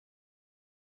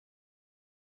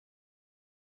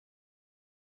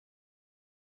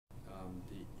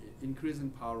increasing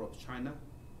power of China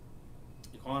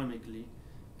economically,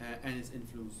 and its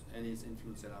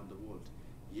influence around the world.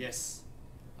 Yes,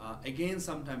 again,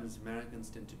 sometimes Americans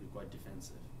tend to be quite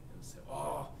defensive. They'll say,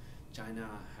 "Oh, China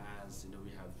has,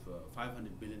 we have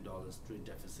 $500 billion trade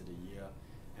deficit a year,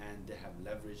 and they have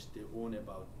leverage. They own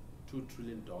about $2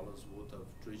 trillion worth of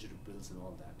treasury bills and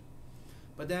all that."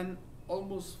 But then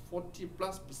almost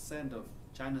 40+% of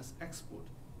China's export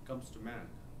comes to America.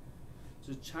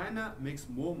 So China makes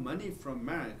more money from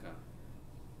America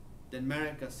than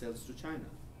America sells to China.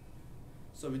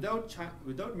 So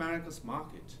without America's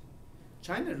market,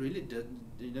 China really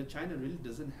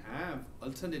doesn't have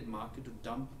alternate market to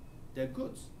dump their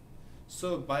goods.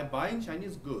 So by buying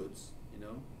Chinese goods,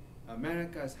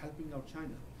 America is helping out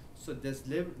China. So there's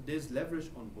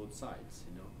leverage on both sides,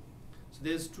 So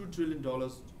there's $2 trillion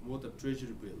worth of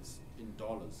treasury bills in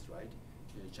dollars, right?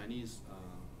 Chinese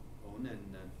own,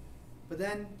 but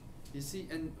then you see,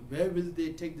 and where will they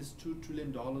take this $2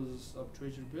 trillion of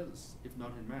treasury bills if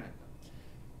not in America?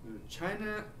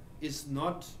 China is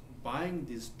not buying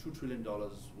these $2 trillion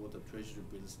worth of treasury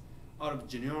bills out of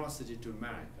generosity to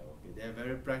America. Okay, they are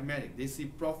very pragmatic. They see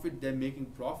profit, they're making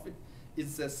profit.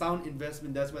 It's a sound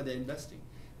investment, that's why they're investing.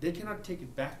 They cannot take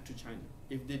it back to China.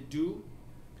 If they do,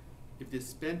 if they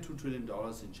spend $2 trillion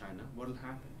in China, what will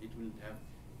happen?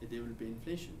 There will be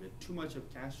inflation. With too much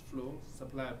of cash flow,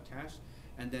 supply of cash,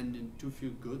 and then in too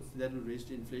few goods, that will raise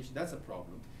the inflation. That's a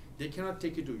problem. They cannot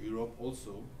take it to Europe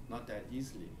also, not that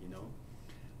easily,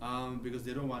 because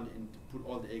they don't want to put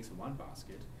all the eggs in one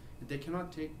basket. They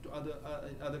cannot take to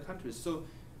other countries. So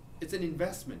it's an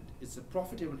investment. It's a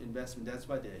profitable investment. That's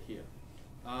why they're here.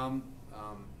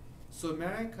 So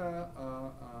America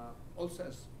also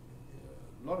has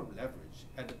a lot of leverage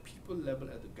at the people level,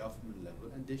 at the government level,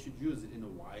 and they should use it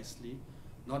wisely,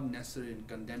 not necessarily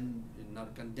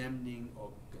not condemning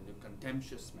or in a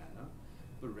contemptuous manner,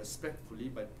 but respectfully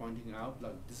by pointing out,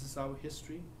 like, this is our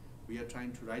history. We are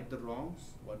trying to right the wrongs,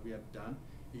 what we have done.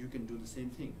 You can do the same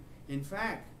thing. In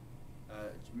fact,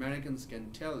 Americans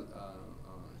can tell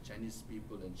Chinese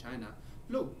people in China,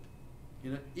 look,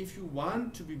 if you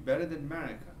want to be better than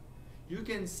America, you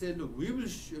can say, look,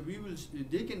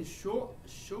 they can show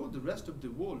the rest of the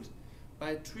world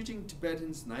by treating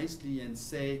Tibetans nicely and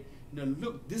say,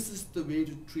 look, this is the way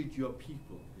to treat your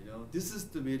people. This is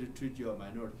the way to treat your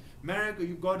minority. America,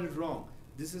 you got it wrong.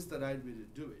 This is the right way to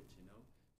do it.